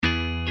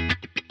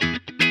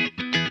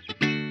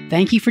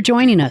Thank you for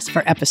joining us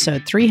for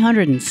episode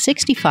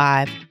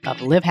 365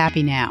 of Live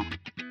Happy Now.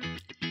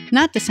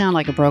 Not to sound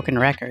like a broken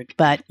record,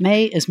 but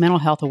May is Mental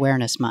Health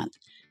Awareness Month,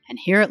 and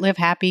here at Live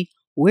Happy,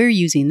 we're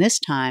using this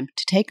time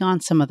to take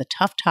on some of the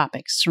tough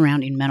topics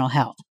surrounding mental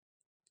health.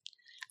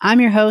 I'm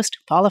your host,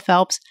 Paula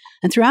Phelps,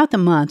 and throughout the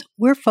month,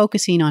 we're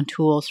focusing on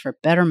tools for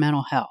better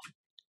mental health.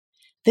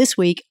 This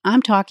week,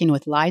 I'm talking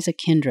with Liza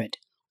Kindred,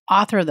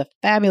 author of the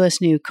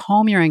fabulous new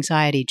Calm Your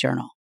Anxiety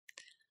journal.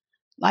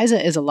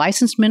 Liza is a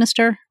licensed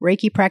minister,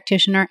 Reiki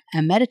practitioner,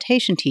 and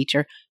meditation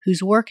teacher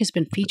whose work has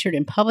been featured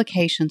in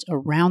publications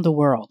around the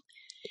world.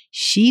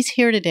 She's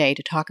here today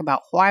to talk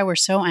about why we're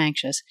so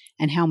anxious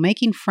and how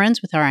making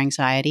friends with our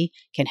anxiety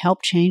can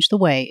help change the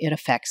way it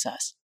affects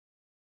us.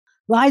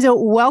 Liza,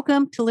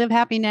 welcome to Live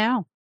Happy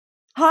Now.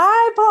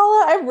 Hi,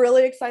 Paula. I'm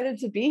really excited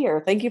to be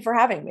here. Thank you for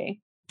having me.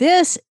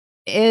 This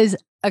is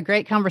a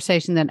great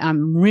conversation that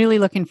I'm really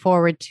looking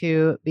forward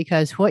to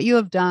because what you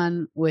have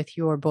done with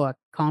your book,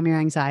 Calm Your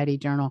Anxiety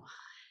Journal,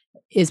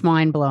 is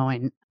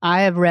mind-blowing.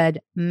 I have read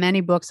many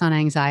books on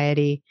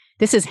anxiety.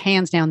 This is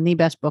hands down the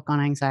best book on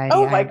anxiety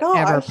I've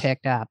ever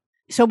picked up.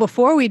 So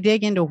before we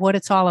dig into what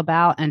it's all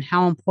about and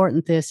how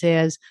important this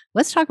is,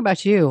 let's talk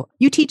about you.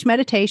 You teach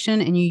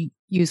meditation and you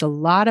use a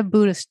lot of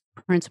Buddhist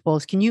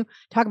principles. Can you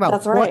talk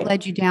about what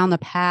led you down the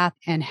path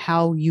and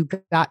how you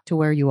got to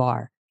where you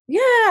are?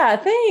 Yeah,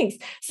 thanks.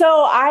 So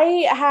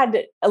I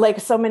had,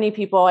 like so many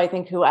people, I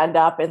think, who end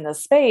up in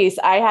this space,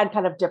 I had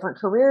kind of different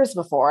careers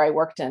before. I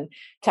worked in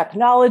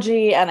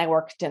technology and I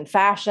worked in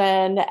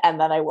fashion,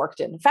 and then I worked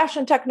in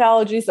fashion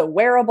technology, so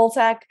wearable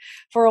tech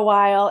for a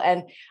while.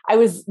 And I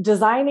was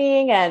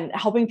designing and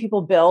helping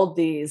people build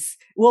these,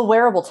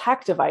 wearable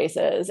tech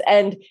devices.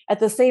 And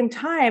at the same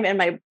time, in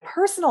my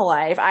personal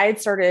life, I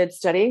had started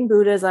studying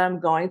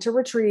Buddhism, going to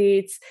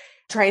retreats,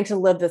 trying to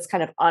live this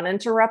kind of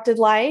uninterrupted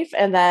life.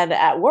 And then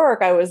at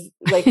work, I was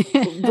like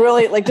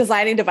really like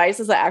designing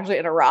devices that actually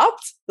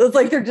interrupt. It's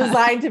like they're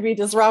designed to be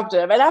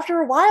disruptive. And after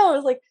a while, I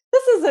was like,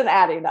 this isn't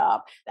adding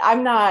up.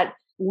 I'm not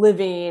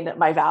living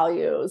my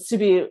values to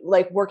be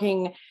like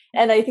working.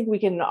 And I think we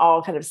can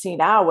all kind of see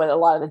now what a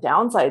lot of the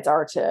downsides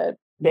are to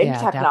big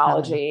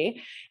technology.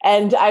 Definitely.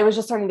 And I was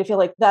just starting to feel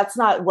like that's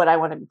not what I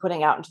want to be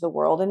putting out into the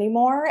world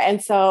anymore. And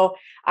so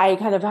I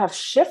kind of have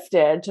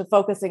shifted to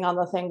focusing on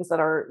the things that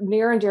are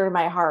near and dear to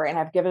my heart and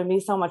have given me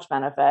so much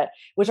benefit,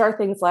 which are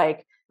things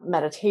like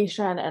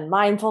meditation and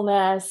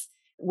mindfulness,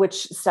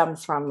 which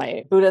stems from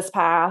my Buddhist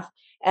path,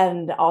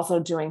 and also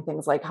doing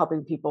things like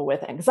helping people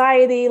with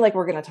anxiety, like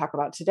we're going to talk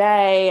about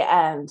today,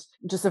 and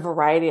just a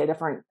variety of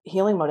different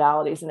healing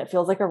modalities. And it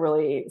feels like a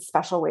really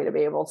special way to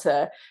be able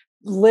to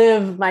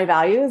live my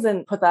values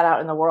and put that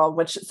out in the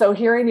world, so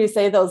hearing you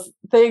say those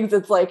things,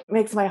 it's like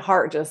makes my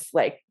heart just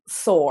like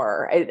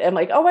soar. I'm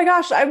like, oh my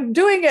gosh, I'm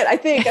doing it. I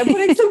think I'm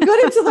putting some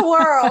good into the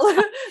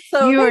world.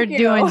 So you are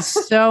doing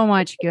so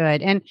much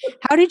good. And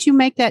how did you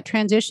make that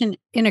transition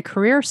in a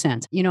career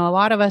sense? You know, a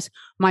lot of us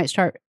might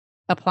start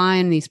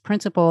applying these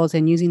principles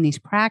and using these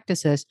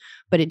practices,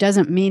 but it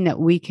doesn't mean that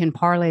we can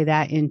parlay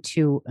that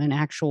into an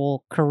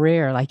actual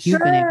career like you've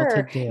been able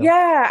to do.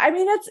 Yeah. I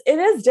mean, it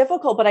is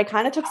difficult, but I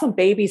kind of took some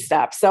baby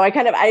steps. So I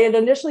had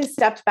initially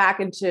stepped back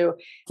into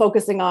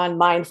focusing on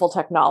mindful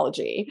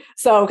technology.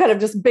 So kind of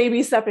just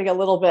baby stepping a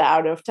little bit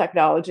out of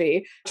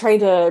technology, trying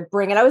to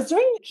and I was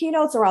doing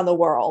keynotes around the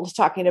world,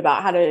 talking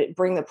about how to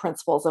bring the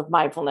principles of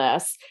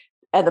mindfulness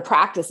and the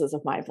practices of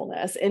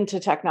mindfulness into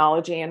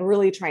technology, and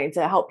really trying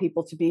to help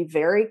people to be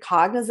very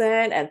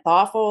cognizant and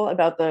thoughtful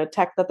about the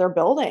tech that they're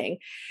building.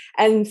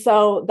 And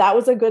so that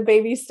was a good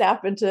baby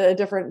step into a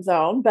different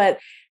zone, but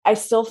I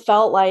still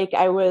felt like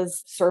I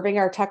was serving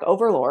our tech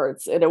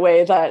overlords in a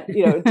way that,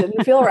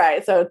 didn't feel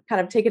right. So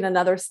kind of taking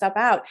another step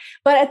out.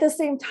 But at the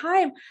same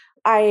time,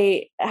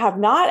 I have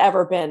not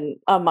ever been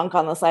a monk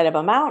on the side of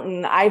a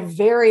mountain. I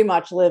very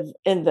much live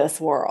in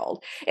this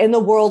world, in the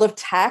world of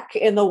tech,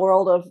 in the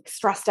world of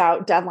stressed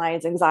out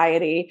deadlines,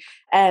 anxiety.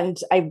 And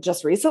I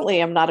just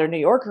recently am not a New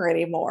Yorker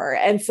anymore.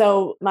 And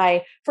so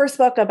my first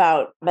book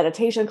about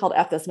meditation, called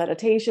F This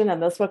Meditation,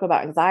 and this book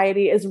about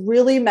anxiety, is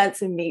really meant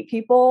to meet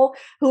people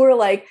who are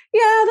like,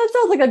 yeah, that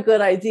sounds like a good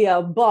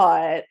idea,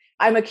 but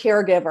I'm a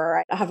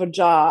caregiver. I have a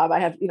job. I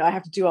have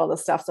to do all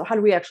this stuff. So how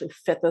do we actually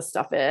fit this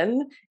stuff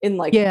in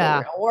like the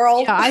real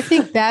world? Yeah, I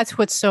think that's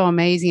what's so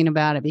amazing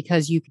about it,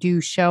 because you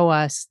do show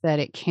us that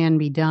it can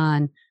be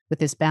done with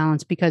this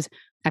balance, because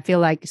I feel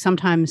like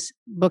sometimes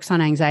books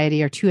on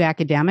anxiety are too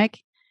academic.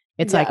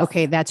 It's like,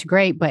 okay, that's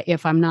great. But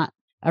if I'm not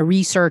a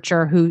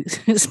researcher who's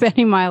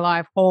spending my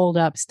life holed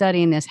up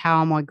studying this,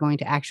 how am I going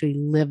to actually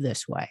live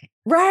this way?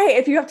 Right.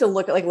 If you have to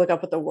look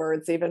up what the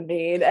words even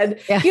mean. And,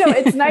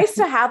 it's nice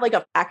to have like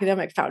an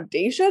academic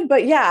foundation,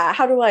 but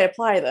how do I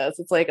apply this?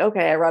 It's like,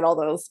 okay, I read all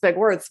those big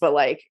words, but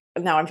like,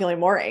 now I'm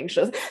feeling more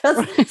anxious.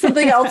 That's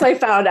something else I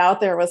found out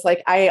there was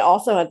like, I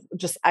also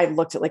I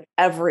looked at like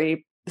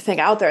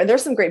everything out there, and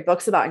there's some great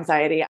books about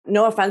anxiety.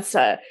 No offense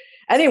to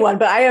anyone,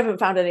 but I haven't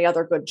found any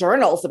other good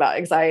journals about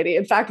anxiety.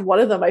 In fact, one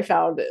of them I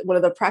found, one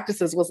of the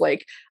practices was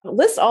like,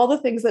 list all the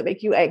things that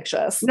make you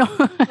anxious. No.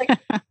 Like,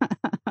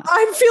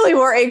 I'm feeling feeling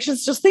more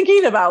anxious just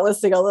thinking about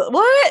listing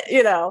what,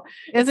 it's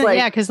Isn't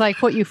yeah, because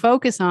like what you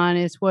focus on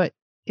is what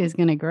is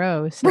going to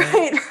grow. So.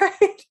 Right.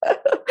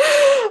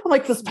 I'm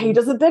like, this page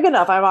isn't big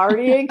enough. I'm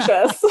already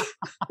anxious.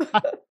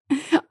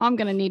 I'm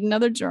going to need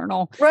another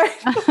journal. Right.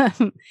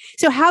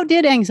 So how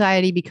did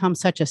anxiety become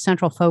such a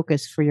central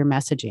focus for your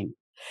messaging?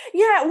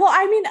 Yeah. Well,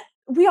 I mean,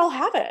 we all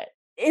have it.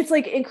 It's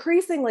like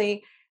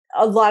increasingly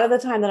a lot of the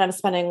time that I'm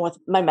spending with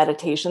my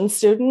meditation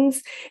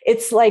students,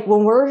 it's like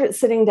when we're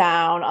sitting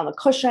down on the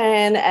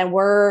cushion and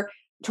we're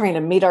trying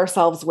to meet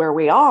ourselves where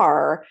we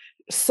are,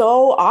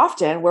 so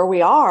often where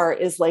we are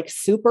is like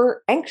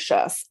super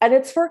anxious, and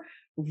it's for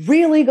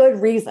really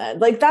good reason.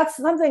 Like that's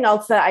something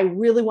else that I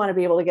really want to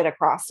be able to get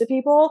across to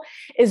people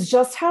is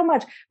just how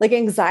much like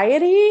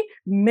anxiety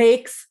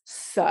makes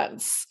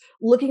sense.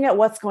 Looking at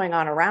what's going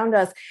on around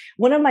us.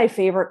 One of my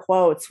favorite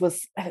quotes it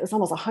was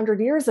almost 100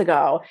 years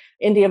ago.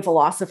 Indian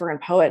philosopher and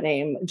poet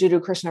named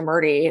Jiddu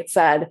Krishnamurti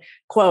said,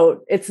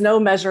 quote, "It's no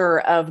measure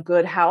of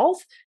good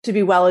health to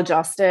be well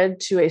adjusted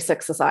to a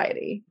sick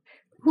society."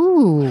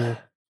 Ooh,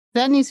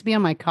 that needs to be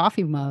on my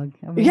coffee mug.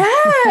 I mean,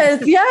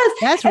 yes.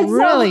 That's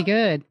really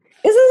good.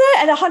 Isn't it?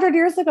 And 100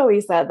 years ago,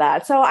 he said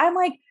that. So I'm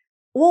like,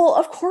 well,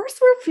 of course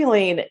we're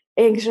feeling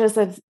anxious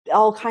and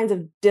all kinds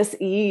of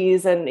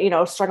dis-ease and,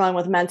 struggling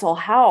with mental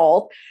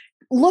health.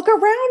 Look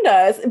around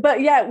us.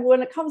 But yet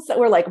when it comes to,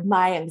 we're like,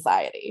 my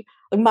anxiety,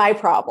 my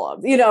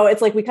problems,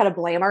 it's like we kind of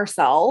blame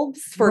ourselves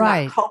for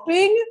not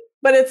coping.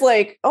 But it's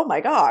like, oh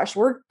my gosh,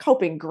 we're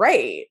coping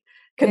great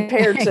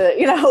compared to,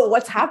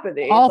 what's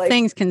happening. All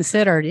things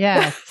considered.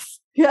 Yeah.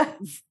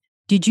 Yes.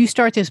 Did you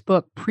start this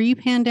book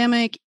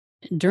pre-pandemic,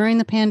 during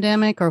the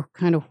pandemic, or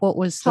kind of what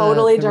was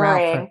totally the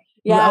during?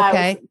 Yeah,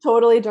 okay.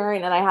 Totally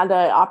during. And I had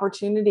the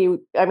opportunity,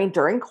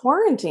 during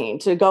quarantine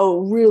to go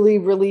really,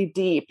 really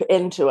deep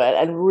into it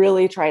and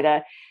really try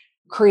to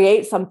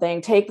create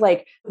something, take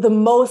like the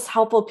most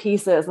helpful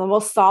pieces, the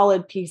most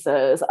solid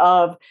pieces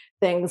of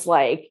things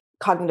like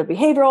cognitive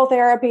behavioral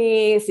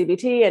therapy,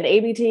 CBT and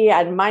ABT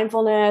and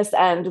mindfulness,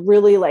 and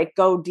really like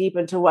go deep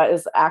into what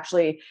is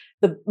actually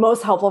the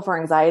most helpful for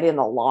anxiety in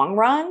the long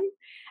run.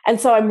 And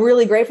so I'm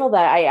really grateful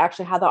that I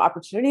actually had the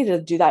opportunity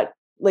to do that,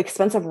 like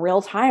spend some real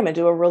time and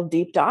do a real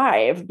deep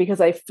dive, because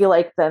I feel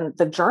like then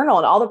the journal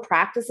and all the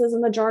practices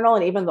in the journal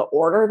and even the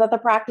order that the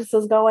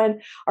practices go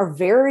in are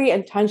very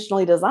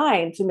intentionally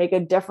designed to make a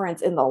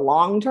difference in the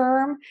long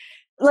term,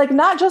 like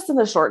not just in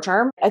the short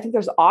term. I think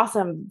there's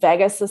awesome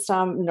vagus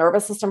system,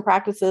 nervous system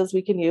practices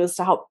we can use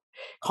to help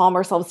calm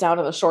ourselves down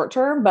in the short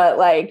term. But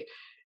like,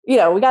 we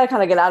got to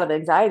kind of get out of the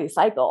anxiety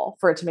cycle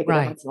for it to make a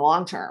difference in the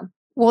long term.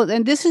 Well,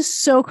 and this is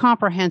so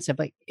comprehensive.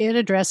 Like it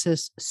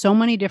addresses so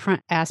many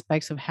different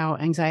aspects of how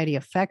anxiety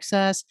affects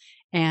us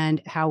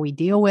and how we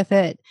deal with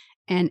it.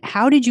 And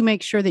how did you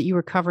make sure that you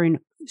were covering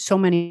so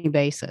many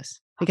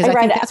bases? Because I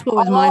think that's what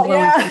was mind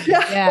blowing.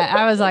 Yeah,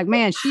 I was like,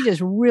 man, she just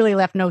really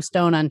left no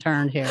stone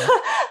unturned here.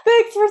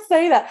 Thanks for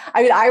saying that.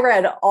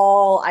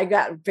 I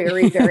got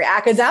very, very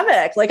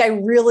academic. Like I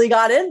really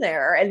got in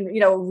there and,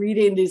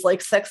 reading these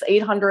like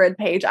 800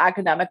 page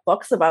academic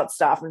books about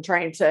stuff and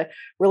trying to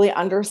really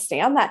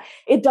understand that.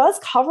 It does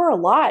cover a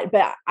lot,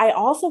 but I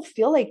also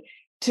feel like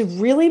to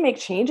really make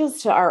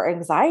changes to our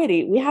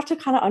anxiety, we have to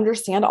kind of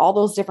understand all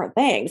those different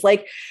things.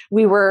 Like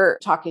we were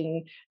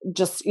talking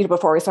just,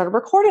 before we started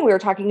recording, we were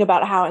talking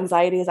about how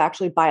anxiety is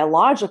actually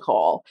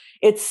biological.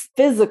 It's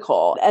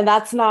physical. And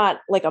that's not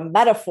like a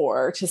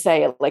metaphor to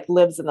say it like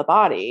lives in the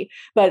body,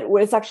 but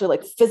it's actually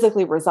like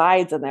physically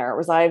resides in there. It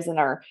resides in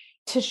our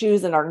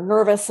tissues and our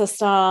nervous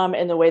system,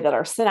 in the way that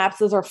our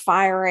synapses are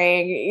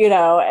firing,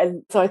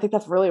 and so I think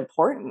that's really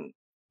important.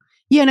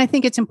 Yeah. And I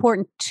think it's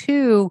important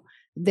too.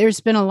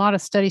 There's been a lot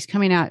of studies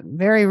coming out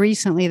very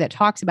recently that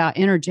talks about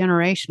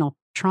intergenerational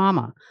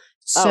trauma.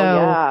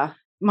 So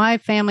my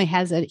family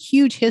has a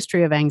huge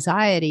history of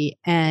anxiety.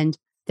 And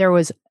there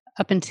was,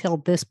 up until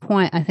this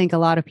point, I think a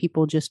lot of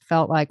people just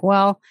felt like,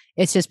 well,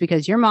 it's just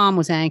because your mom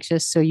was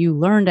anxious, so you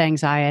learned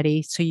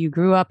anxiety, so you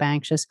grew up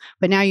anxious.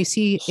 But now you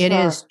see it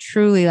is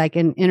truly like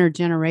an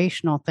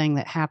intergenerational thing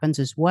that happens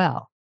as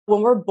well.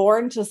 When we're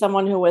born to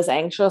someone who was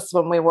anxious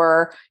when we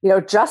were,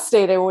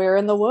 gestating, when we were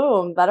in the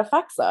womb, that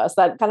affects us.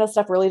 That kind of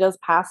stuff really does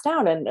pass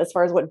down. And as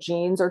far as what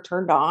genes are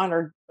turned on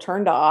or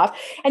turned off.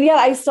 And yet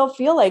I still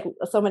feel like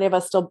so many of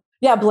us still,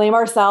 blame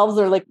ourselves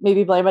or like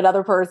maybe blame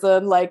another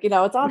person. Like,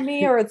 it's on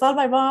me or it's on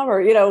my mom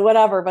or,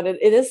 whatever. But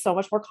it is so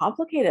much more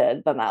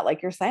complicated than that,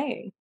 like you're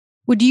saying.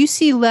 Well, do you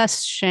see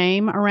less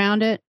shame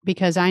around it?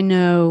 Because I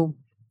know,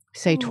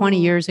 say 20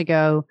 years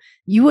ago,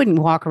 you wouldn't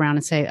walk around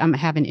and say, I'm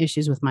having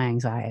issues with my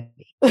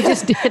anxiety. You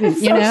just didn't,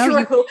 so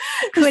you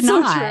could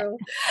not. True.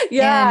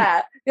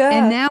 Yeah.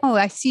 And now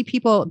I see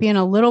people being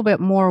a little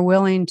bit more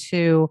willing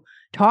to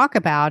talk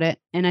about it.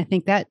 And I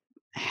think that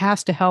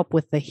has to help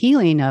with the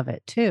healing of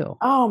it too.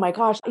 Oh my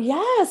gosh.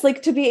 Yes.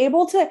 Like to be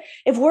able to,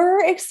 if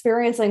we're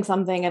experiencing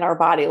something in our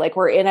body, like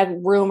we're in a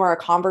room or a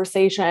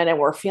conversation and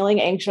we're feeling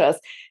anxious,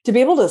 to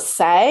be able to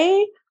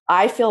say,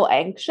 I feel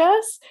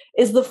anxious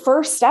is the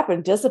first step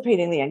in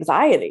dissipating the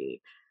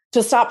anxiety.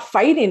 to stop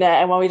fighting it.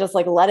 And when we just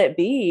like let it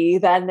be,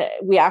 then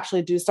we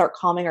actually do start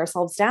calming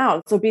ourselves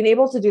down. So being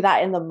able to do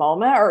that in the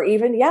moment, or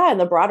even, in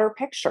the broader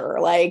picture,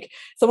 like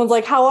someone's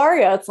like, how are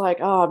you? It's like,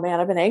 oh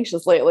man, I've been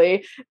anxious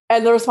lately.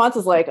 And the response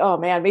is like, oh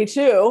man, me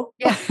too.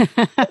 Yeah.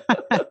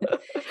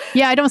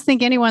 Yeah. I don't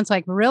think anyone's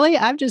like, really?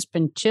 I've just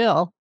been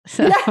chill.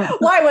 So, yeah.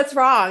 Why? What's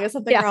wrong? Is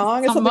something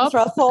wrong? Is something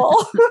stressful?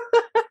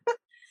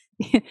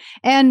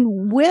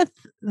 And with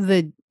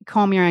the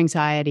Calm Your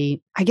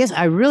Anxiety, I guess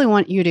I really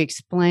want you to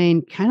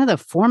explain kind of the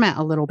format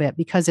a little bit,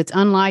 because it's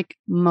unlike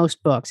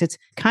most books. It's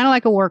kind of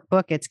like a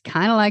workbook. It's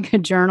kind of like a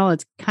journal.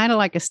 It's kind of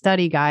like a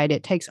study guide.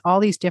 It takes all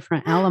these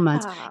different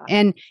elements.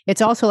 And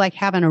it's also like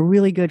having a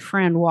really good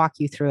friend walk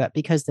you through it,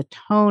 because the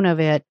tone of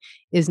it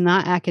is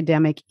not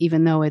academic,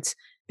 even though it's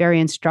very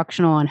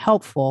instructional and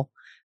helpful.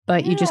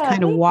 But you just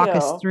kind of walk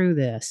us through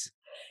this.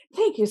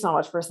 Thank you so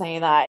much for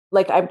saying that.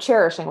 Like, I'm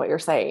cherishing what you're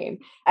saying.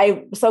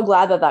 I'm so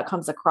glad that that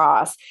comes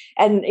across.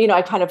 And,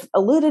 I kind of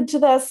alluded to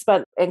this,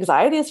 but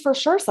anxiety is for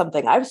sure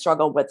something I've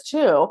struggled with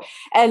too.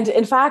 And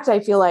in fact, I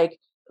feel like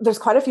there's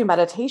quite a few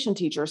meditation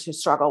teachers who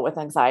struggle with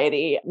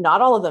anxiety.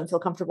 Not all of them feel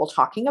comfortable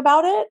talking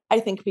about it. I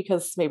think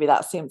because maybe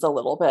that seems a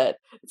little bit,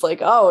 it's like,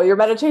 oh, your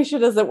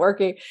meditation isn't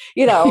working,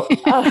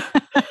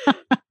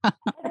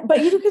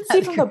 But you can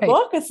see from the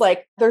book, it's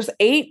like there's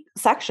 8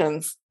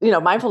 sections,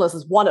 mindfulness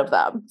is one of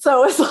them.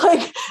 So it's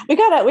like,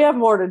 we have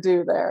more to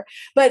do there.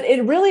 But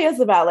it really is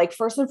about, like,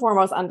 first and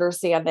foremost,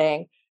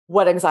 understanding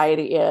what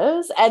anxiety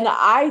is. And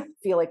I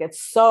feel like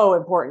it's so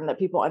important that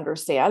people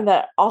understand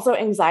that also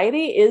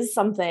anxiety is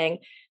something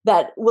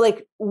that,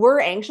 like,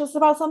 we're anxious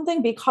about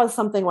something because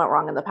something went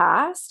wrong in the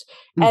past.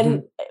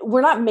 And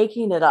we're not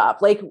making it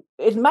up. Like,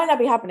 it might not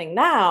be happening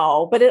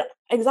now, but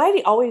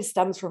anxiety always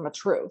stems from a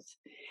truth.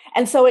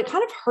 And so it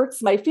kind of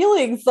hurts my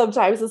feelings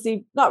sometimes to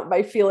see, not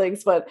my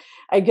feelings, but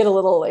I get a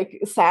little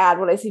like sad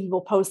when I see people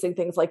posting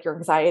things like your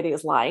anxiety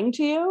is lying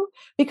to you,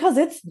 because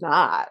it's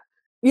not.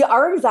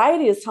 Our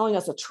anxiety is telling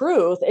us a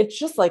truth. It's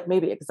just like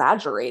maybe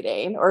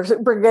exaggerating or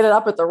bringing it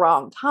up at the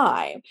wrong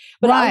time.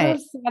 But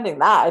understanding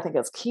that, I think,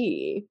 is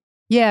key.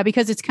 Yeah,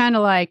 because it's kind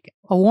of like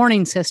a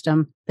warning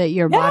system that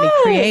your body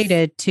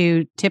created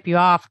to tip you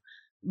off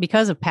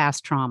because of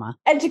past trauma.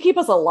 And to keep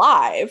us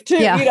alive too,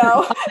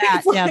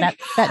 That, like,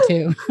 that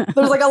too.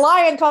 There's like a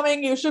lion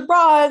coming, you should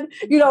run.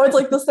 It's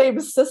like the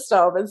same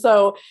system. And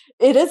so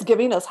it is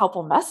giving us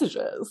helpful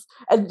messages.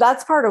 And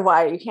that's part of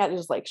why you can't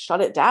just like shut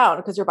it down,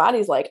 because your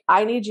body's like,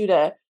 I need you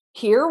to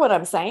hear what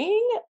I'm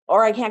saying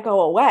or I can't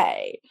go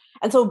away.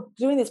 And so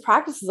doing these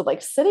practices of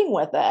like sitting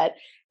with it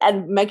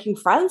and making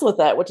friends with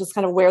it, which is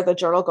kind of where the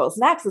journal goes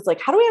next. It's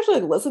like, how do we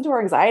actually listen to our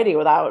anxiety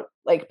without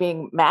like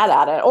being mad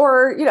at it?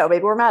 Or,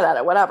 maybe we're mad at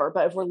it, whatever.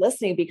 But if we're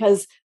listening,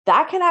 because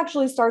that can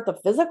actually start the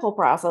physical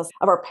process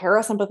of our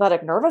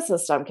parasympathetic nervous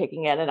system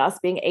kicking in and us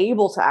being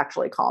able to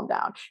actually calm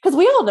down. Because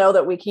we all know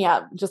that we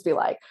can't just be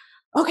like,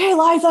 okay,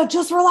 Liza,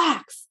 just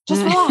relax.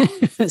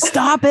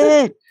 Stop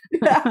it.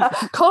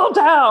 Calm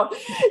down.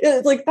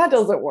 It's like, that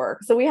doesn't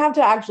work. So we have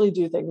to actually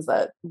do things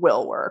that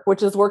will work,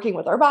 which is working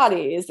with our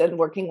bodies and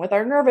working with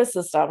our nervous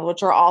system,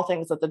 which are all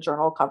things that the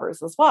journal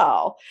covers as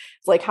well.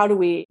 It's like, how do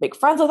we make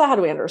friends with that? How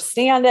do we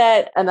understand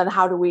it? And then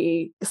how do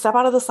we step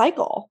out of the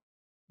cycle?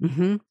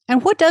 And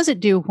what does it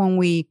do when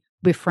we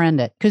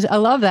befriend it? Because I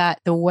love that,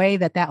 the way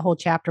that whole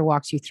chapter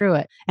walks you through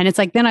it. And it's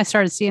like, then I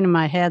started seeing in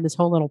my head this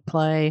whole little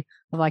play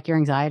of like your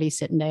anxiety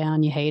sitting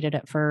down, you hate it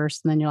at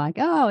first, and then you're like,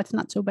 oh, it's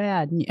not so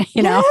bad. Yes.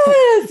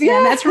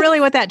 And that's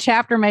really what that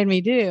chapter made me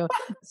do.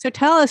 So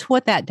tell us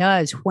what that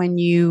does when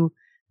you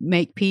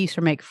make peace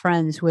or make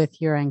friends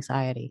with your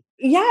anxiety.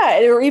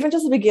 Yeah. Or even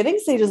just the beginning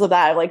stages of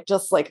that, like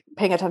just like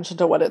paying attention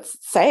to what it's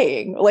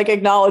saying, like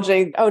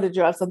acknowledging, oh, did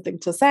you have something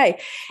to say?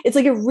 It's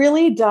like, it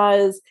really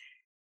does.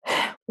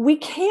 We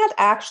can't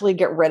actually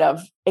get rid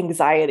of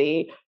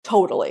anxiety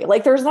totally.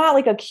 Like, there's not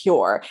like a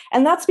cure.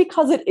 And that's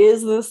because it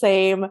is the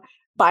same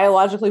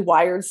biologically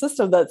wired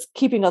system that's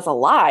keeping us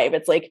alive.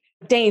 It's like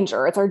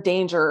danger. It's our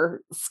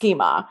danger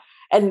schema.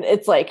 And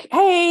it's like,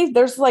 hey,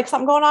 there's like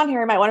something going on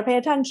here. You might want to pay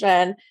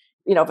attention.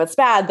 If it's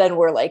bad, then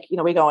we're like,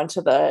 we go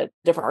into the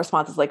different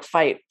responses like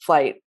fight,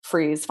 flight,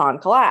 freeze, fawn,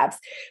 collapse.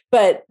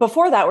 But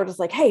before that, we're just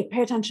like, hey,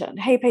 pay attention.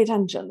 Hey, pay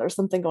attention. There's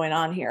something going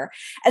on here.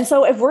 And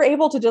so if we're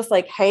able to just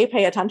like, hey,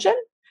 pay attention,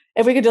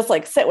 if we could just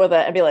like sit with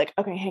it and be like,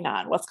 okay, hang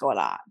on, what's going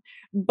on?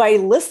 By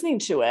listening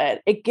to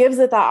it, it gives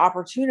it that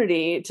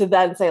opportunity to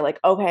then say like,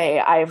 okay,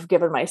 I've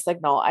given my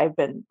signal, I've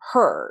been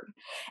heard.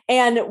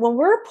 And when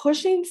we're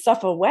pushing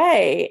stuff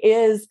away,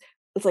 it's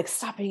like,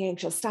 stop being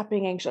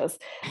anxious.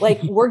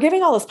 Like, we're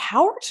giving all this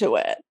power to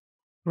it.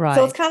 Right.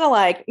 So it's kind of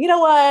like, you know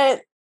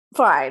what?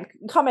 Fine.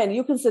 Come in.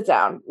 You can sit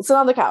down. Sit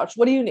on the couch.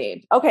 What do you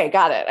need? Okay.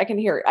 Got it. I can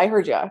hear it. I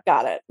heard you.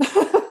 Got it.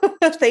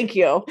 Thank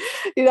you.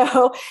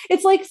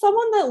 It's like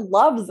someone that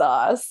loves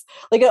us,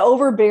 like an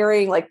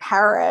overbearing, like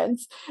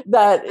parent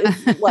that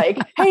is like,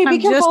 hey, be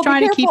careful. Just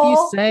trying to keep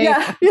you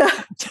safe.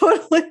 Yeah,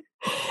 totally.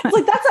 It's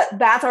like,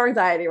 that's our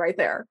anxiety right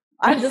there.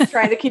 I'm just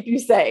trying to keep you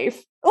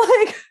safe.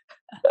 Like,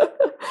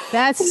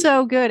 that's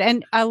so good.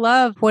 And I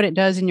love what it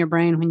does in your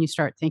brain when you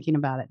start thinking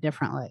about it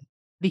differently.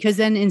 Because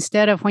then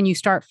instead of when you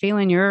start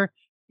feeling your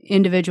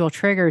individual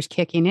triggers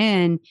kicking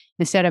in,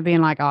 instead of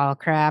being like, oh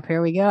crap,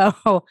 here we go,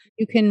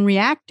 you can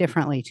react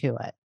differently to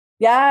it.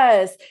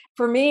 Yes.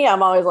 For me,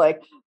 I'm always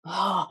like,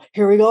 oh,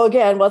 here we go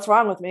again. What's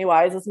wrong with me?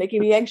 Why is this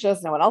making me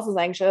anxious? No one else is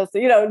anxious,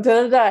 da,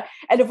 da, da.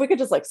 And if we could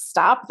just like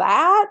stop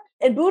that,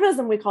 in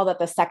Buddhism, we call that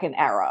the second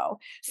arrow.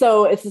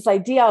 So it's this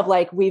idea of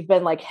like, we've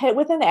been like hit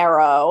with an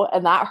arrow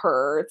and that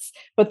hurts.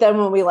 But then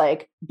when we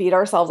like beat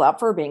ourselves up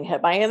for being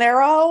hit by an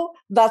arrow,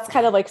 that's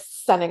kind of like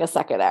sending a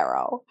second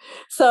arrow.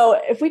 So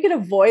if we could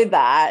avoid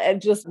that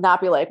and just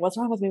not be like, what's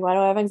wrong with me? Why do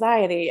I have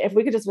anxiety? If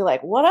we could just be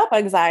like, what up,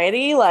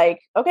 anxiety?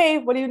 Like, okay,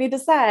 what do you need to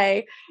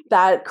say?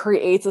 That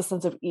creates a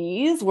sense of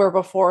ease where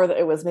before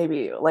it was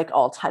maybe like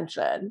all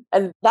tension.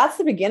 And that's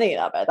the beginning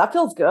of it. That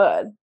feels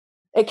good.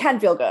 It can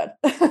feel good.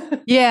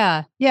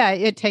 Yeah.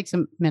 It takes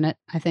a minute,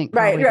 I think.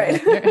 Right.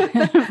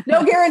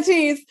 No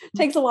guarantees.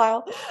 Takes a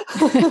while.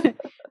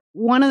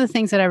 One of the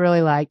things that I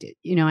really liked,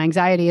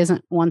 anxiety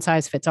isn't one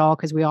size fits all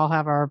because we all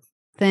have our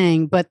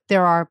thing, but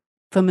there are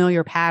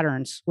familiar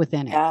patterns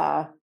within it.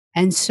 Yeah.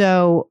 And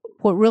so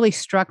what really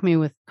struck me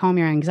with Calm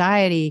Your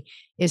Anxiety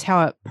is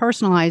how it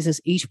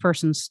personalizes each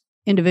person's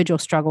individual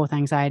struggle with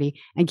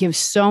anxiety and gives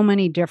so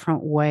many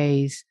different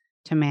ways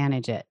to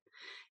manage it.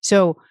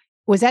 So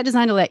was that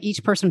designed to let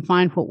each person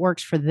find what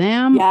works for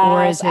them? Yes,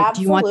 or is it, absolutely.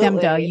 do you want them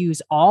to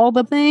use all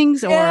the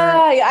things? Or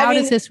how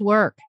does this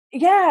work?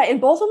 Yeah. In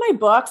both of my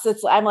books,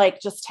 I'm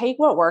like, just take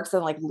what works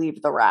and like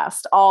leave the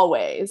rest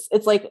always.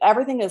 It's like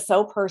everything is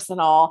so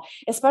personal,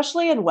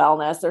 especially in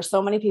wellness. There's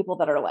so many people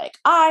that are like,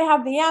 I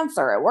have the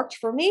answer. It worked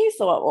for me,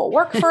 so it will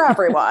work for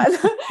everyone,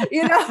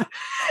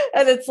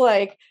 And it's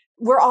like,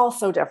 we're all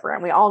so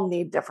different. We all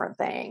need different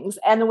things.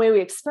 And the way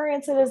we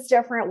experience it is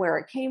different. Where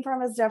it came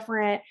from is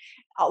different.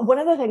 One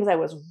of the things I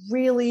was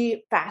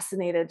really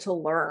fascinated to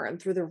learn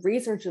through the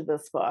research of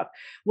this book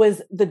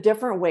was the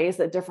different ways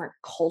that different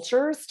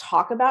cultures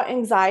talk about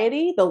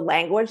anxiety. The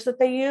language that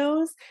they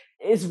use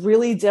is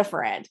really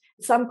different.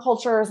 Some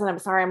cultures, and I'm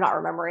sorry, I'm not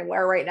remembering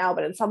where right now,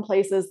 but in some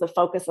places, the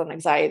focus on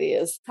anxiety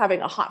is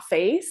having a hot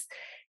face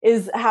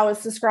is how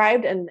it's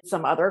described. And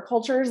some other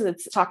cultures,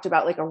 it's talked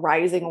about like a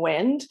rising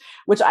wind,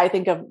 which I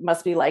think of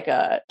must be like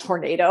a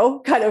tornado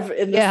kind of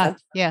in the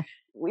sense. Yeah.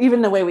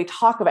 Even the way we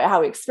talk about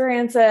how we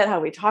experience it, how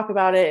we talk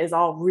about it is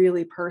all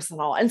really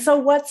personal. And so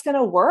what's going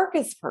to work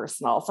is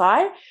personal. So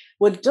I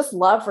would just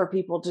love for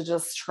people to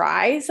just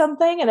try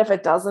something. And if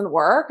it doesn't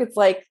work, it's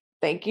like,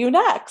 thank you,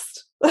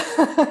 next.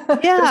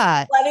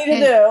 Yeah. Plenty to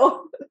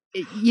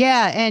do.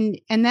 Yeah.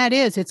 And that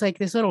is, it's like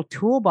this little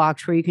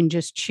toolbox where you can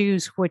just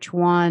choose which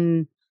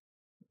one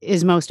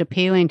is most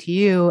appealing to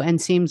you and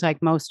seems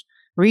like most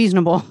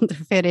reasonable to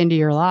fit into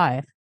your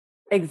life.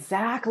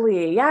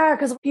 Exactly. Yeah.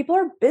 Because people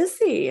are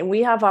busy and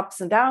we have ups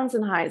and downs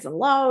and highs and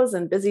lows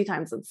and busy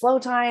times and slow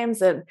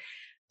times. And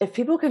if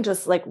people can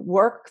just like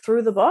work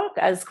through the book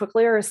as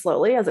quickly or as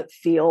slowly as it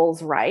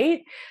feels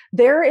right,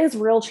 there is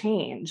real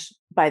change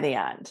by the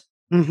end.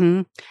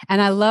 Mm-hmm.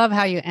 And I love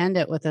how you end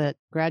it with a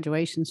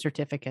graduation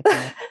certificate.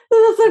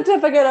 The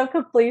certificate of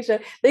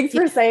completion. Thanks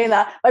for saying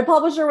that. My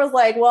publisher was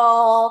like,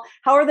 well,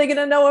 how are they going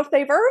to know if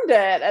they've earned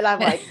it? And I'm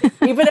like,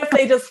 even if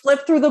they just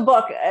flip through the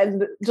book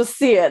and just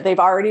see it, they've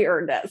already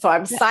earned it. So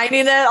I'm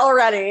signing it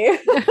already.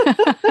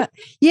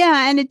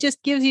 Yeah. And it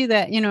just gives you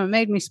that, it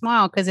made me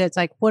smile because it's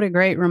like, what a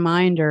great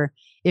reminder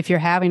if you're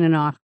having an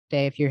off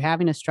day, if you're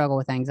having a struggle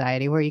with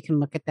anxiety, where you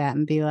can look at that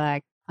and be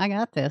like, I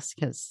got this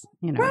because,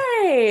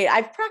 Right.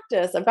 I've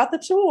practiced. I've got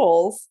the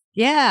tools.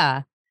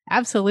 Yeah,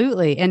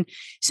 absolutely. And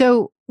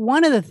so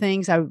one of the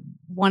things I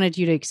wanted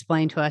you to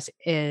explain to us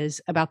is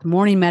about the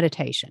morning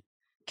meditation.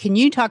 Can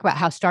you talk about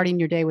how starting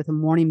your day with a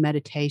morning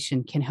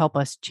meditation can help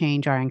us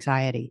change our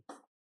anxiety?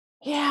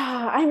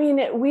 Yeah. I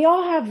mean, we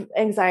all have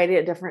anxiety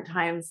at different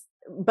times,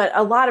 but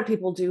a lot of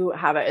people do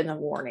have it in the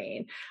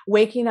morning,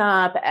 waking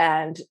up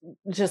and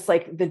just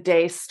like the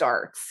day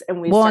starts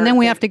and and then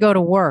we have to go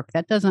to work.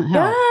 That doesn't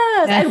help.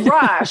 Yes. And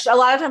rush. A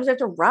lot of times we have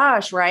to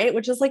rush, right?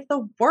 Which is like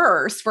the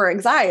worst for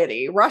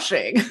anxiety,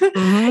 rushing,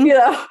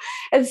 Mm-hmm.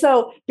 And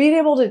so being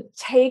able to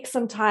take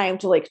some time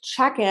to like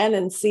check in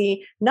and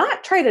see,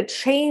 not try to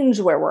change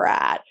where we're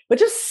at, but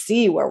just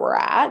see where we're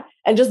at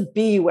and just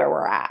be where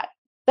we're at.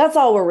 That's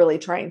all we're really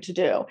trying to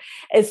do.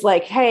 It's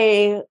like,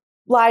 hey,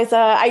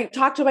 Liza, I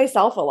talk to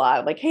myself a lot.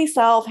 I'm like, hey,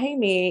 self, hey,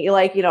 me,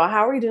 like,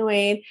 how are we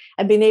doing?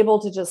 And being able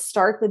to just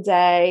start the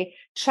day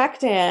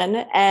checked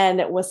in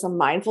and with some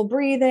mindful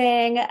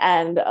breathing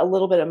and a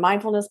little bit of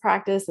mindfulness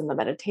practice and the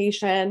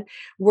meditation,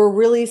 we're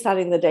really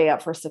setting the day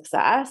up for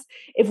success.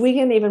 If we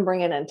can even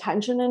bring an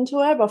intention into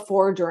it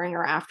before, during,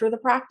 or after the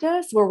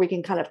practice, where we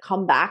can kind of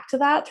come back to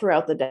that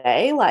throughout the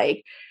day,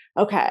 like,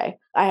 okay,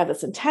 I have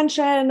this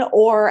intention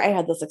or I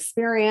had this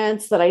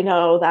experience that I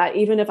know that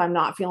even if I'm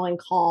not feeling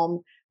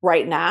calm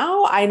right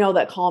now, I know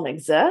that calm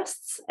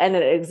exists and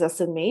it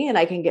exists in me and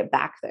I can get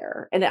back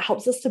there. And it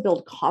helps us to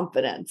build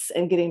confidence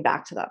in getting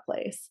back to that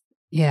place.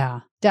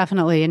 Yeah,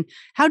 definitely. And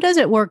how does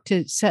it work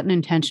to set an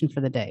intention for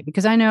the day?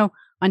 Because I know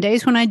on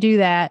days when I do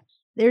that,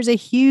 there's a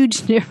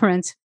huge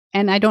difference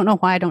And I don't know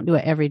why I don't do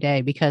it every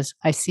day because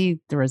I see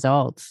the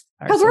results.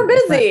 Because we're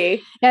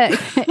busy.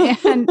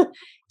 And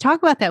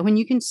talk about that when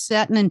you can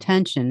set an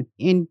intention.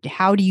 And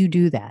how do you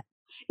do that?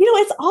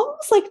 It's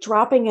almost like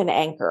dropping an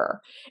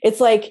anchor.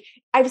 It's like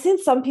I've seen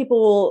some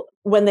people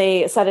when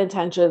they set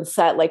intentions,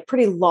 set like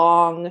pretty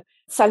long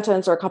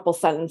sentence or a couple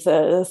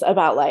sentences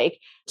about like,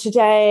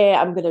 today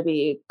I'm going to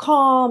be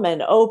calm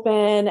and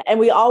open. And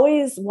we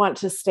always want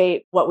to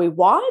state what we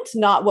want,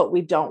 not what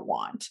we don't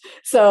want.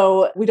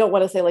 So we don't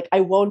want to say like,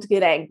 I won't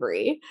get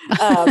angry.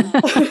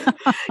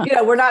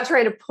 We're not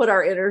trying to put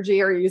our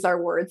energy or use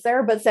our words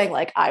there, but saying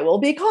like, I will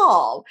be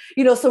calm,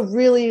 so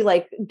really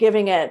like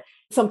giving it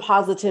some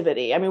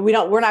positivity. I mean,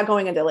 we're not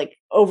going into like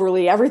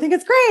overly everything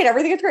is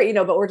great,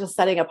 but we're just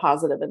setting a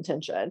positive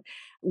intention,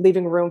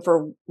 leaving room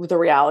for the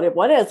reality of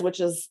what is, which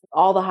is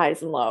all the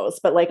highs and lows.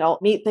 But like, I'll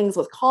meet things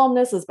with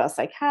calmness as best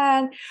I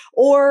can,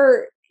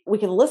 or we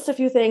can list a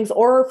few things.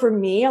 Or for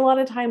me, a lot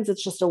of times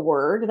it's just a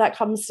word that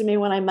comes to me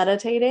when I'm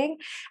meditating.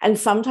 And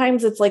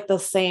sometimes it's like the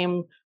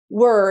same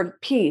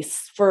word,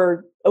 peace,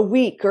 for a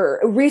week,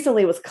 or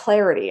recently it was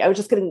clarity. I was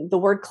just getting the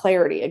word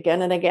clarity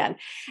again and again.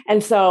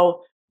 And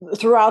so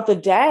throughout the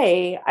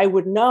day, I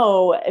would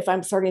know if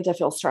I'm starting to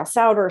feel stressed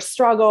out or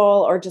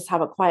struggle or just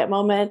have a quiet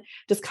moment,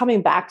 just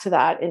coming back to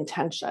that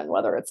intention,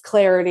 whether it's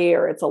clarity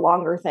or it's a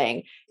longer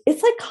thing.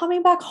 It's like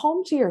coming back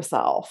home to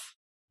yourself.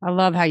 I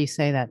love how you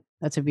say that.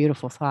 That's a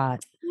beautiful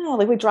thought. Yeah,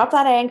 like we drop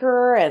that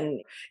anchor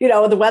and,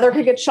 the weather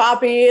could get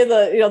choppy,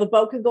 the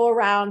boat could go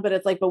around, but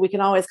it's like, but we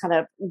can always kind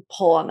of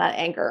pull on that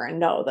anchor and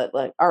know that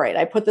like, all right,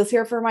 I put this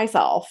here for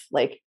myself.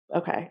 Like,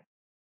 okay.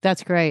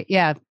 That's great.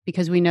 Yeah.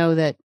 Because we know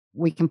that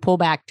we can pull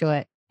back to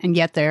it and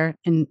get there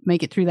and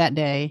make it through that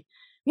day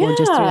or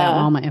just through that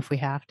moment if we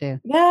have to.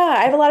 Yeah.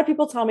 I have a lot of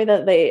people tell me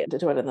that they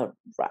do it in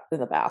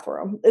the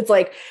bathroom. It's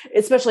like,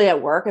 especially at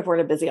work, if we're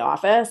in a busy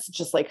office,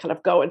 just like kind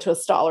of go into a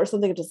stall or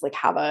something and just like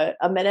have a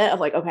minute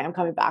of like, okay, I'm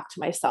coming back to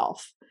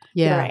myself.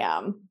 Yeah. Here I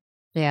am.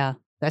 Yeah.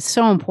 That's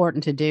so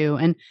important to do.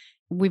 And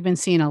we've been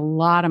seeing a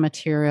lot of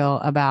material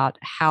about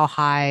how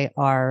high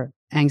our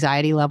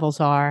anxiety levels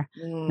are,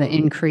 the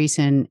increase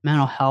in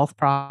mental health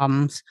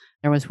problems.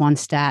 There was one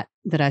stat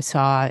that I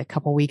saw a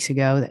couple of weeks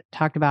ago that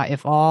talked about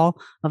if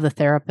all of the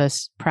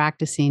therapists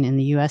practicing in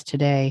the US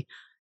today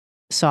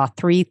saw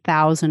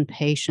 3,000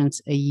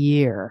 patients a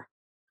year,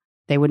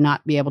 they would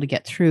not be able to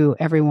get through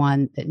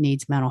everyone that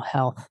needs mental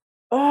health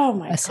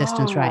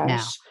assistance right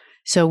now.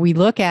 So we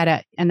look at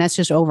it, and that's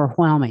just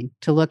overwhelming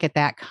to look at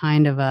that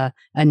kind of a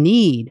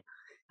need.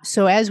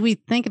 So as we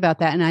think about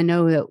that, and I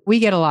know that we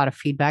get a lot of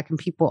feedback and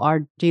people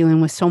are dealing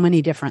with so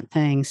many different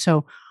things.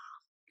 So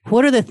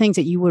what are the things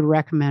that you would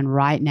recommend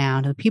right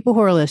now to the people who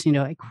are listening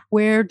to, like,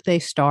 where do they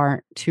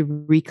start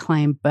to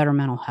reclaim better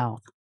mental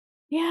health?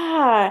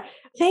 Yeah.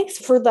 Thanks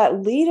for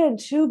that lead in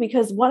too,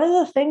 because one of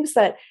the things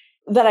that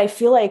I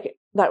feel like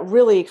that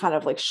really kind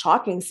of like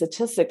shocking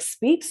statistics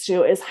speaks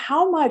to is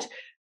how much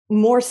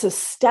more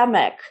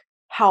systemic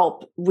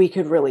help we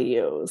could really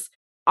use.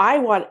 I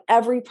want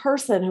every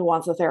person who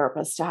wants a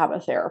therapist to have a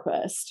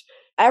therapist.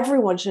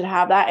 Everyone should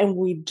have that, and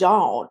we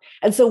don't.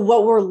 And so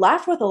what we're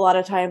left with a lot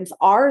of times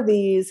are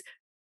these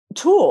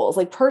tools,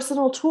 like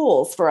personal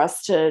tools for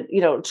us to,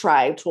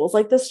 try, tools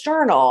like this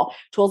journal,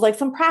 tools like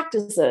some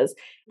practices.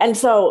 And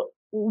so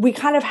we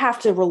kind of have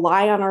to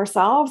rely on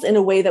ourselves in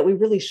a way that we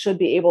really should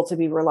be able to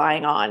be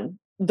relying on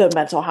the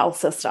mental health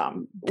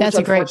system. That's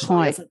a great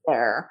point. Isn't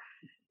there.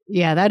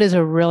 Yeah, that is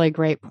a really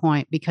great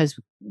point, because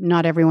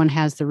not everyone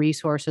has the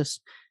resources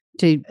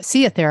to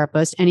see a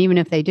therapist. And even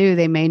if they do,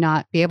 they may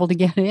not be able to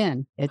get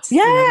in.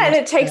 And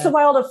it takes a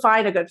while to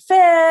find a good fit.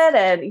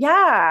 And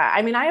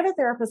I mean, I have a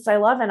therapist I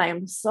love, and I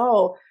am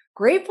so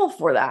grateful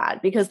for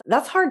that, because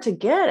that's hard to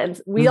get.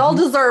 And we all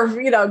deserve,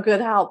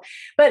 good help.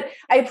 But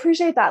I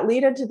appreciate that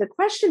lead into the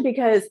question,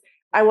 because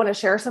I want to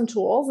share some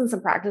tools and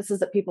some practices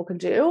that people can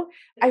do.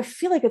 I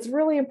feel like it's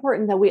really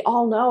important that we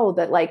all know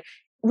that, like,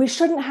 we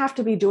shouldn't have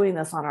to be doing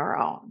this on our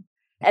own.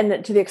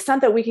 And to the extent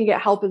that we can get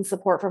help and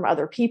support from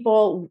other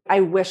people,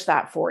 I wish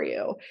that for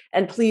you.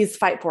 And please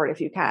fight for it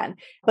if you can.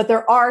 But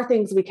there are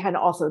things we can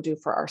also do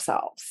for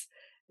ourselves.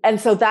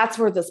 And so that's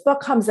where this book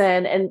comes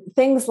in. And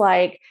things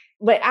like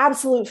my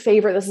absolute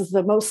favorite, this is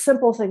the most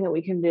simple thing that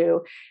we can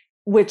do,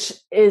 which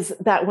is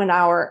that when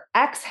our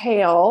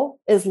exhale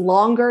is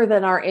longer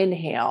than our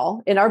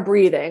inhale in our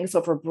breathing, so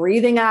if we're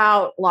breathing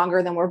out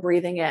longer than we're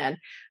breathing in,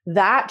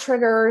 that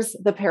triggers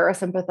the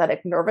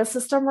parasympathetic nervous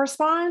system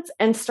response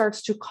and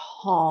starts to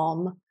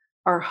calm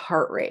our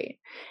heart rate.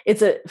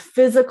 It's a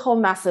physical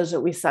message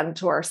that we send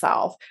to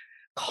ourselves.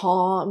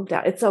 Calm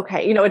down. It's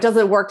okay. It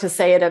doesn't work to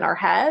say it in our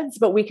heads,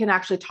 but we can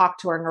actually talk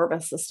to our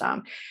nervous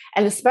system.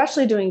 And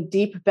especially doing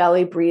deep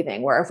belly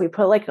breathing, where if we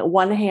put like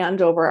one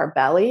hand over our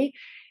belly,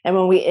 And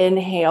when we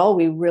inhale,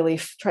 we really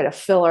try to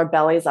fill our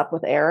bellies up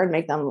with air and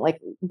make them like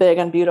big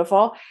and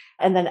beautiful.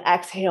 And then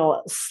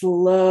exhale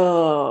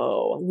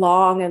slow,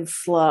 long and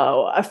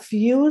slow. A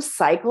few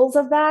cycles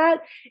of that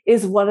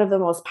is one of the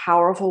most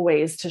powerful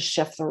ways to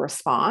shift the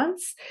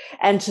response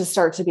and to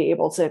start to be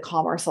able to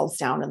calm ourselves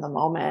down in the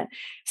moment.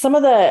 Some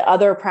of the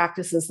other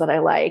practices that I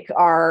like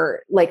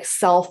are like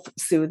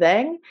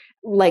self-soothing,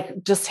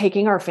 like just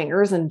taking our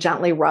fingers and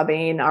gently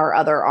rubbing our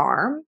other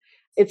arm.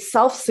 It's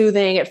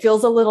self-soothing. It can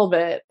feel a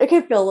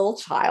little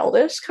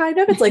childish kind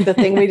of. It's like the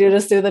thing we do to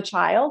soothe a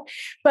child,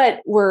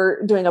 but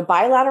we're doing a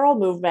bilateral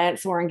movement.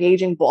 So we're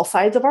engaging both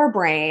sides of our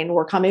brain.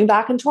 We're coming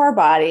back into our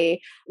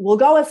body. We'll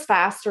go as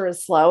fast or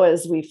as slow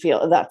as we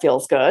feel that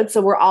feels good. So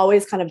we're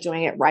always kind of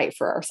doing it right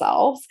for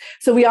ourselves.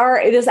 So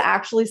it is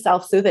actually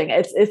self-soothing.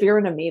 If you're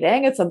in a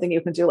meeting, it's something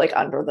you can do like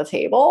under the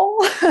table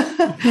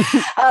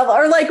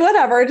or like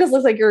whatever. It just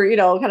looks like you're,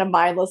 kind of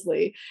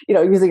mindlessly,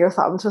 using your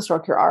thumb to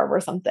stroke your arm or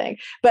something.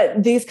 But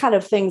these kind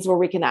of things where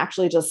we can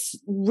actually just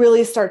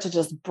really start to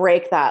just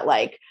break that,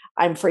 like,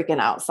 I'm freaking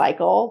out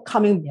cycle,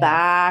 coming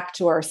back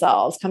to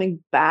ourselves, coming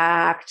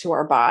back to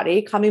our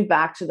body, coming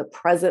back to the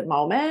present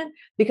moment,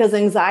 because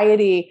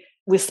anxiety,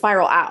 we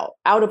spiral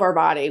out of our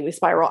body, we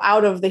spiral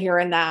out of the here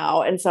and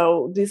now. And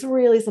so these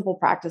really simple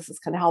practices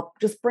can help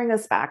just bring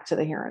us back to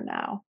the here and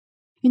now.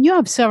 And you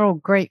have several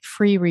great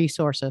free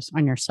resources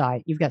on your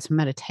site. You've got some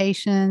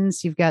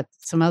meditations. You've got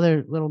some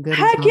other little goodies.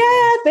 Heck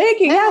yeah. Thank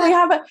you.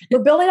 Yeah,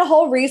 we're building a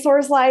whole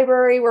resource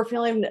library. We're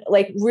feeling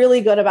like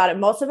really good about it.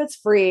 Most of it's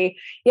free.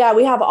 Yeah,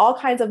 we have all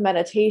kinds of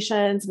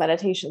meditations,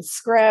 meditation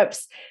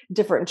scripts,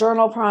 different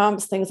journal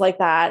prompts, things like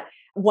that.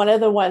 One of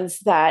the ones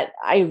that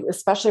I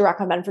especially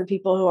recommend for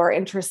people who are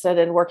interested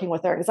in working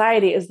with their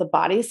anxiety is the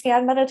body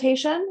scan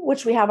meditation,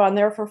 which we have on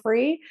there for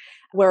free,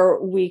 where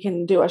we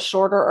can do a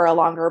shorter or a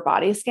longer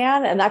body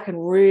scan. And that can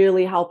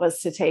really help us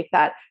to take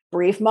that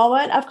brief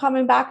moment of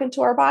coming back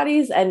into our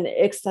bodies and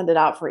extend it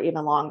out for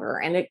even longer.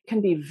 And it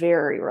can be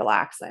very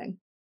relaxing.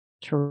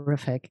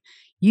 Terrific.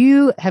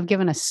 You have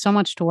given us so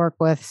much to work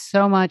with,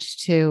 so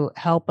much to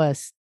help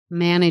us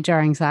manage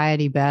our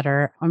anxiety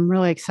better. I'm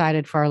really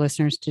excited for our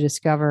listeners to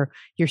discover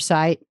your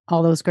site,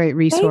 all those great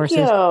resources.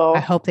 Thank you. I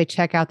hope they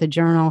check out the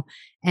journal.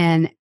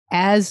 And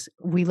as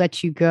we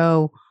let you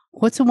go,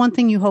 what's the one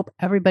thing you hope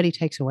everybody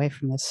takes away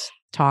from this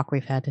talk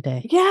we've had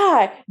today?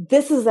 Yeah,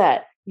 this is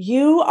it.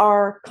 You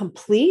are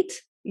complete.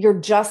 You're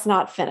just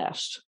not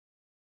finished.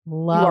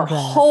 Love you are that.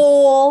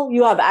 Whole.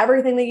 You have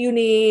everything that you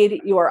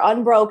need. You are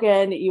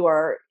unbroken.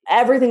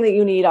 Everything that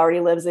you need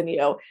already lives in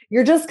you.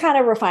 You're just kind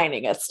of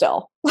refining it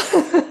still.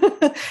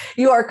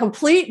 You are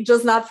complete,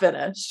 just not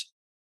finished.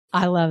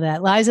 I love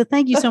that. Liza,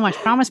 thank you so much.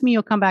 Promise me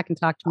you'll come back and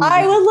talk to me.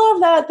 I would love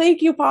that.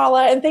 Thank you,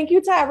 Paula. And thank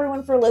you to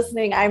everyone for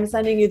listening. I'm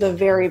sending you the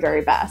very,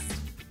 very best.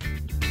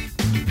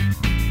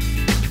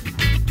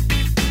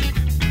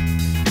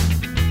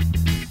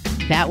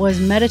 That was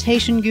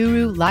meditation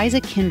guru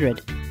Liza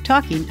Kindred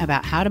talking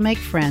about how to make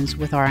friends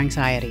with our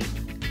anxiety.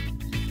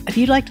 If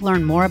you'd like to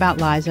learn more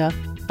about Liza,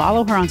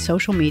 follow her on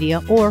social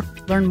media, or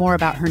learn more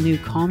about her new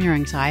Calm Your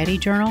Anxiety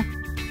journal,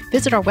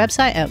 visit our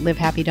website at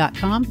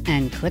livehappy.com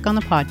and click on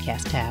the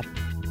podcast tab.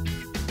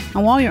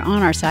 And while you're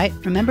on our site,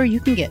 remember you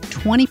can get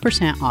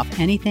 20% off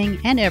anything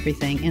and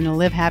everything in the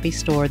Live Happy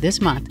store this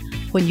month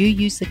when you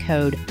use the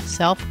code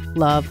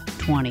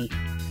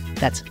SELFLOVE20.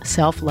 That's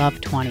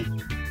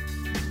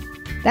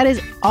SELFLOVE20. That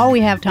is all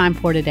we have time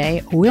for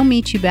today. We'll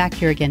meet you back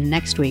here again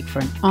next week for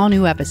an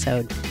all-new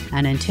episode.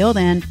 And until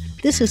then,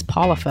 this is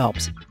Paula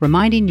Phelps,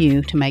 reminding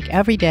you to make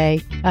every day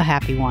a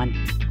happy one.